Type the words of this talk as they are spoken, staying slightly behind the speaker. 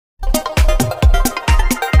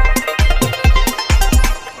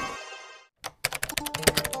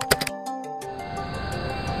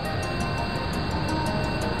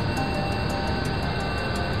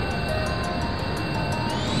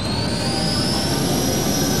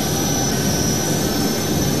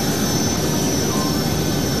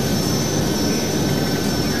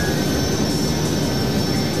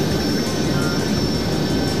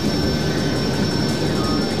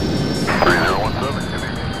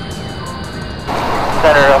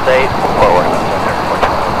Center update. Forward,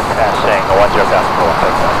 passing 10,000 for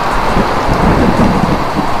 1,7,000.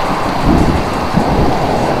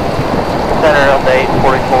 Center update,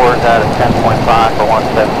 44 is out of 10.5 for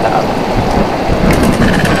 17,000.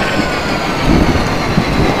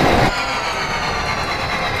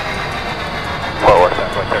 Forward,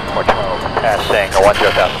 412, passing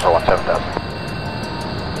 10,000 for 17,000.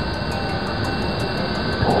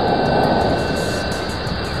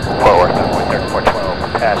 Forward,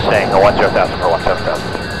 412, passing 10,000 for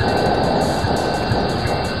 17,000.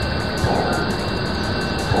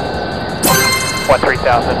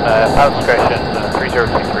 13,000, pound discretion,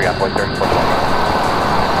 3023 on board 34.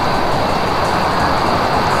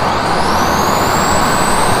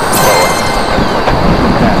 Forward,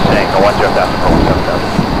 passing 10,000 for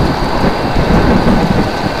 17,000.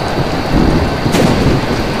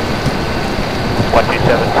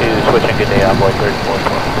 1272, switching good day on board 34.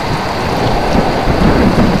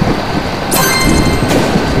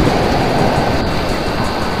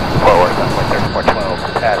 Forward,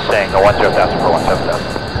 3412, passing 10,000 for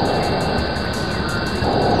 17,000.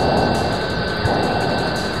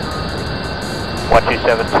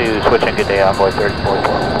 1272, switching good day on board 3412.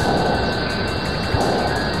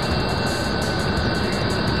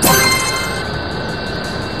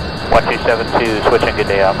 1272, switching good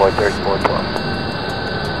day on board 3412.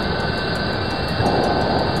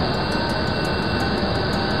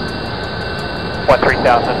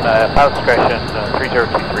 13,000, pilot discretion,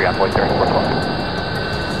 3023 on board 3412.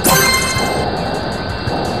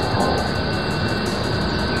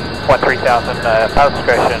 13,000, pilot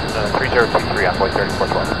discretion, 3023 on board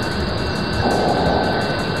 3412.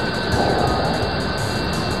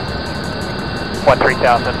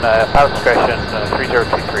 13,000, pilot discretion,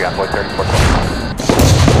 3023 on board 3412.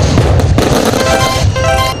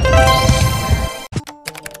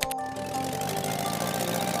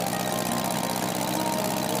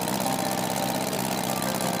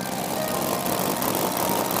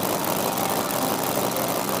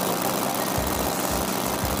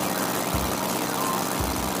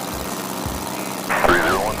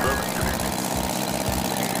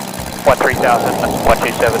 13,000,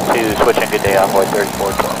 1272, switching good day on board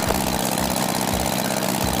 3412.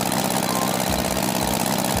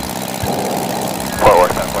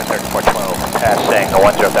 Forward, on board 3412, passing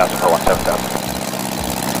 10,000 for 17,000.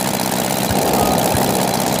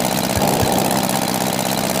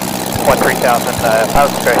 13,000,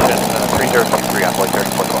 pilot discretion, 3023 on board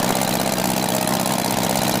 3412.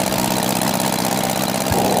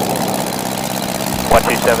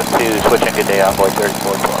 1272, switching good day on board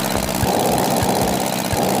 3412.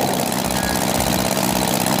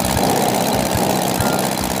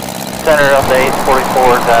 Center update,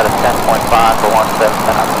 44 is out of 10.5 for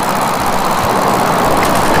 17,000.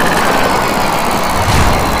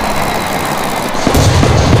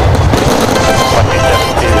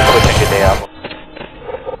 1272, switching good day on board.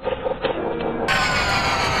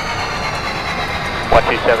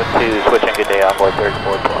 1272, switching good day on board 3412.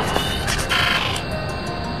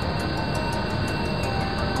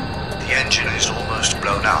 The engine is almost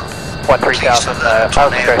blown up. 13,000,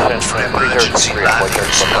 pilot discretion, for emergency 3023 on board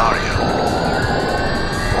landing 3412. scenario.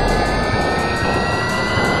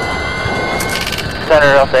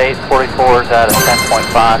 Center update, 44 is out of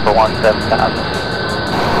 10.5 for 17,000.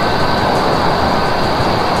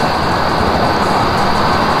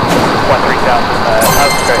 13,000,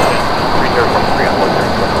 pilot discretion, 3023 on board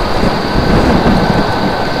 3412.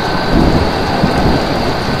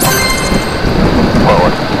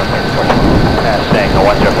 Forward, 3412, passing 10,000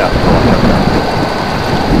 for 17,000.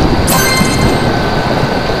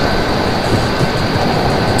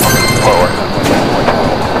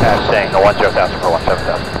 10,000 for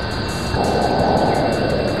 17,000.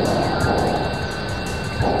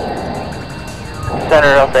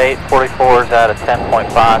 Center update, 44 is out of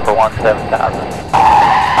 10.5 for 17,000.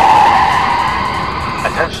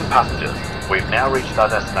 Attention passengers, we've now reached our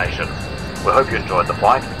destination. We hope you enjoyed the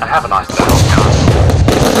flight and have a nice day.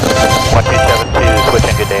 1272,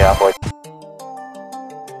 switching good day on board.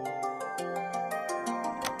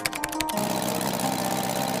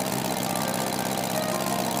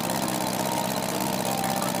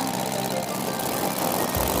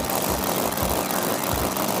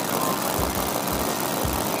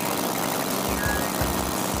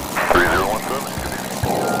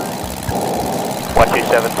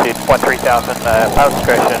 One 13,000, pilot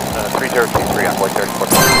discretion, 3023 on board 34.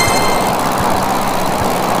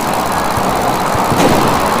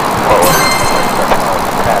 Forward,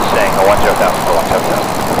 passing 10,000 for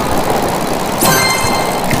 17,000.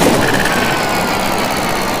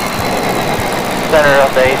 1272, Center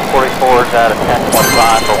up to 844 is out of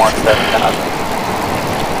 10.5 for 17,000.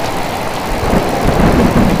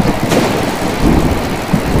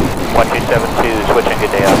 1272, switching,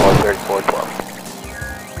 good day, onboard 3412.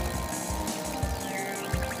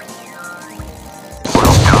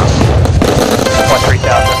 Well done.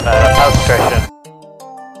 13,000, power discretion.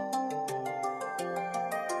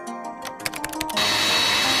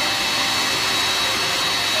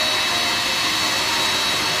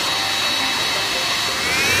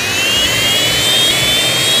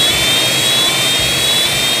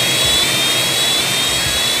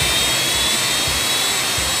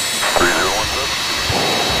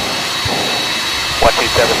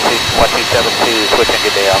 One two seven two, switching,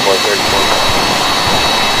 good day, onboard 3412.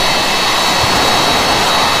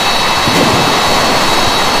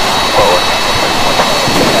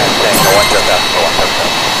 Tango 107 for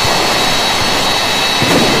 177.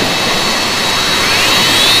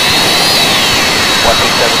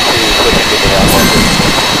 1272, switching, good day, onboard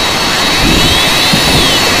 3412.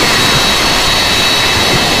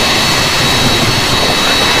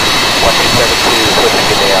 1272, switching,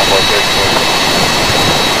 good day, onboard 3412.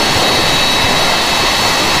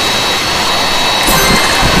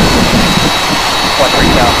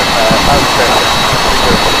 13,000, power discretion,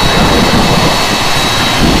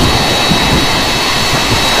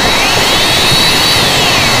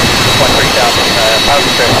 13,000, power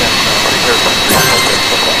discretion,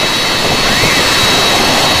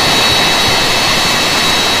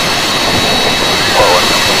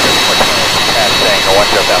 Tango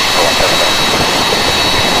 107 for 177.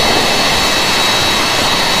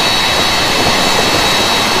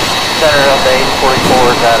 Center up to 844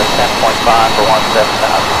 is out of 10.5 for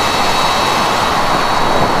 17,000.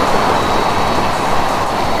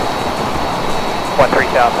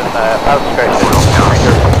 13,000, power discretion,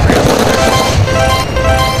 333.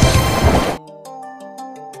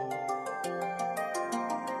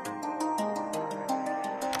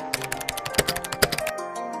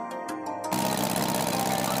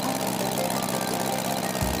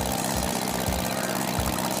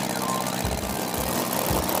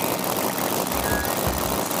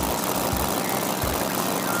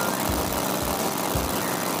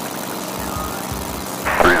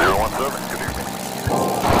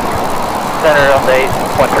 Center up to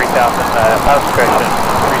 13,000, power discretion,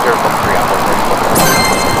 3063 on board 34.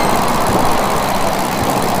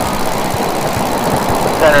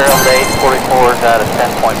 Center up to 844 is out of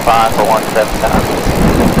 10.5 for 17,000.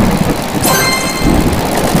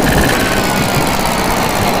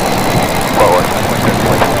 Forward,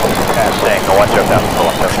 passing 107 for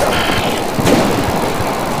 177.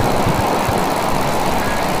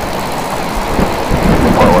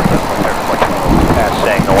 Forward,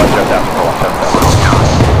 passing 107 for 177.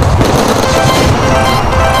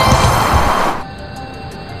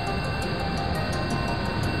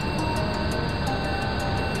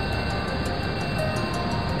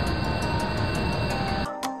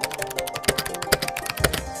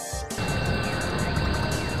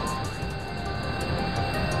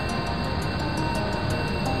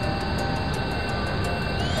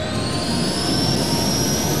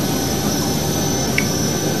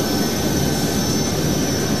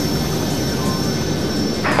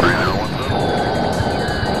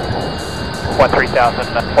 One 3,000,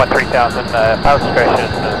 power discretion,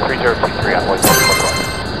 3023 on board 3412.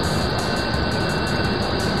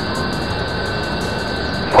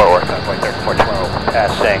 Forward, runway 3412,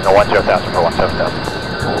 passing 10,000 for 17,000.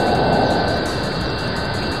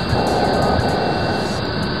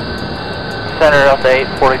 Center up to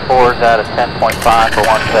 844 is out of 10.5 for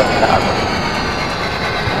 17,000.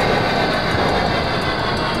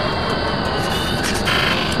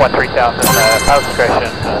 13,000, power discretion,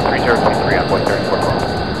 3023 on board 3412.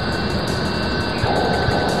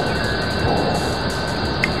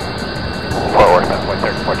 Forward, runway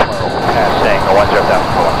 3412, passing 10,000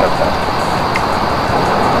 for 17,000.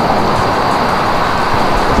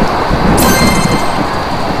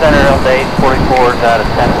 Center up to 844 is out of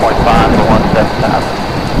 10.5 for 17,000.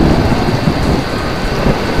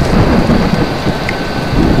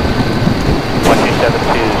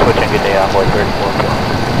 1272, switching, good day, onboard 3412.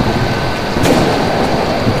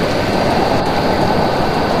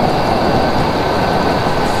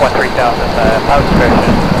 13,000, power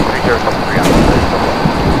discretion, 3023 on board 3412.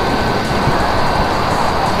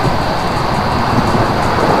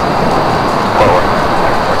 Forward,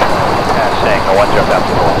 3412, passing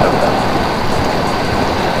 10,000 for 17,000.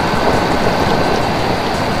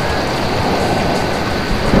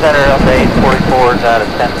 Center up to 844 is out of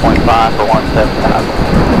 10.5 for 17,000.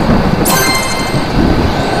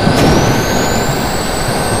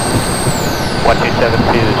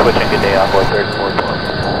 1272, switching good day, envoy 3412.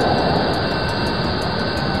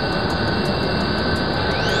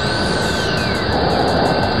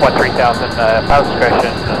 13,000, pilot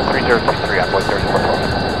discretion, 3023, envoy 3412.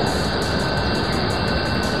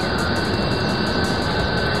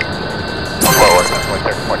 Forward, envoy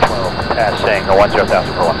 3412, passing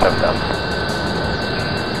 10,000 for 17,000.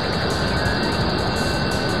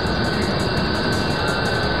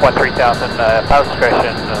 13,000, pilot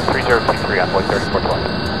discretion, 3023, envoy 3412.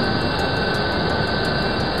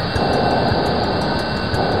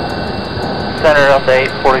 Center Delta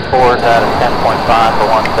 844 is out of 10.5 for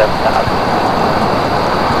 17,000.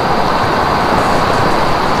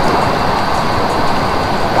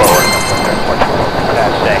 Forward, envoy 3412,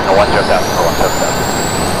 passing 10,000 for 17,000.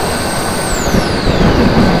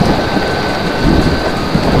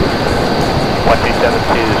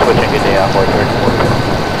 1272, switching good day, envoy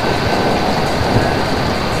 3412.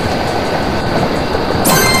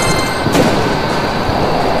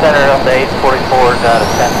 Center Delta 844 is out of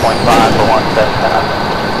 10.5 for 17,000.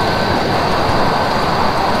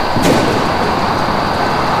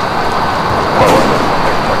 Forward,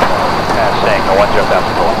 3412, passing 10,000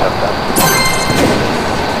 for 17,000.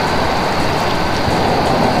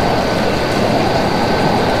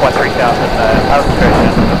 13,000, pilot discretion,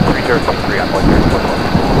 3023, envoy 3412.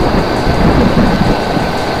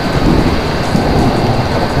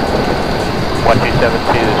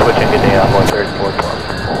 1272, switching good day, envoy 3412.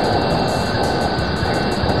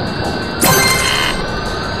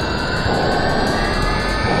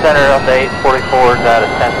 Center Delta 844 is out of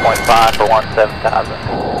 10.5 for 17,000.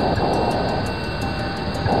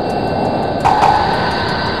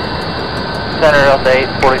 Center Delta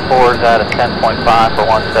 844 is out of 10.5 for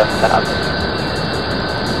 17,000.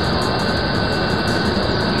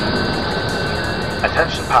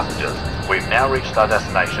 Attention passengers, we've now reached our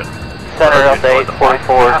destination. Center Delta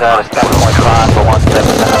 844 is out of 10.5 for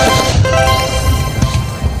 17,000.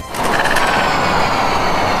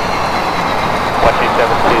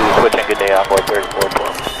 1272, switching good day, envoy 3412.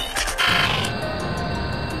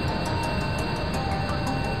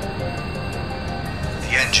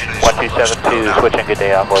 The engine is 1272, switching good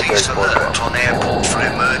day, envoy Please 3412. alert on airport for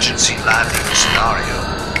emergency landing scenario.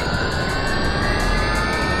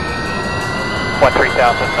 13,000,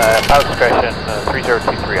 pilot discretion,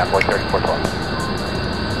 3023, envoy 3412.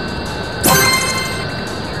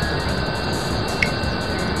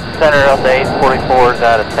 Center Delta 844 is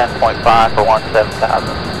out of 10.5 for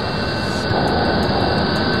 17,000.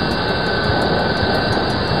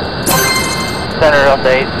 Center Delta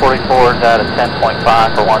 844 is out of 10.5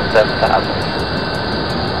 for 17,000.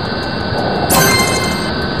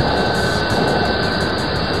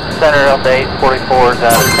 Center Delta 844 is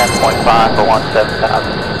out of 10.5 for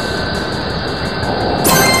 17,000.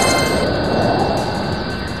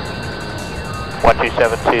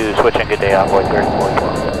 1272, switching good day, envoy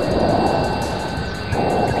 3412.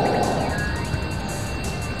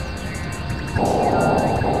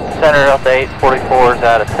 Center Delta 844 is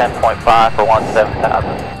out of 10.5 for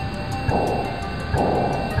 17,000.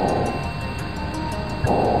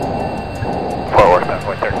 Forward,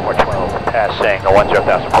 envoy 3412, passing 10,000 for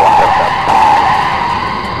 17,000.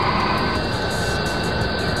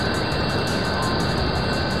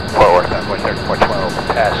 Forward, envoy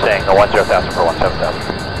 3412, passing 10,000 for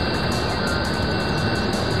 17,000.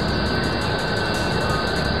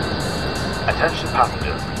 Attention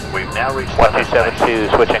passengers, we've now reached 1272,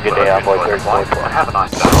 switching good day, envoy 3412. Have a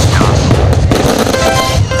nice day.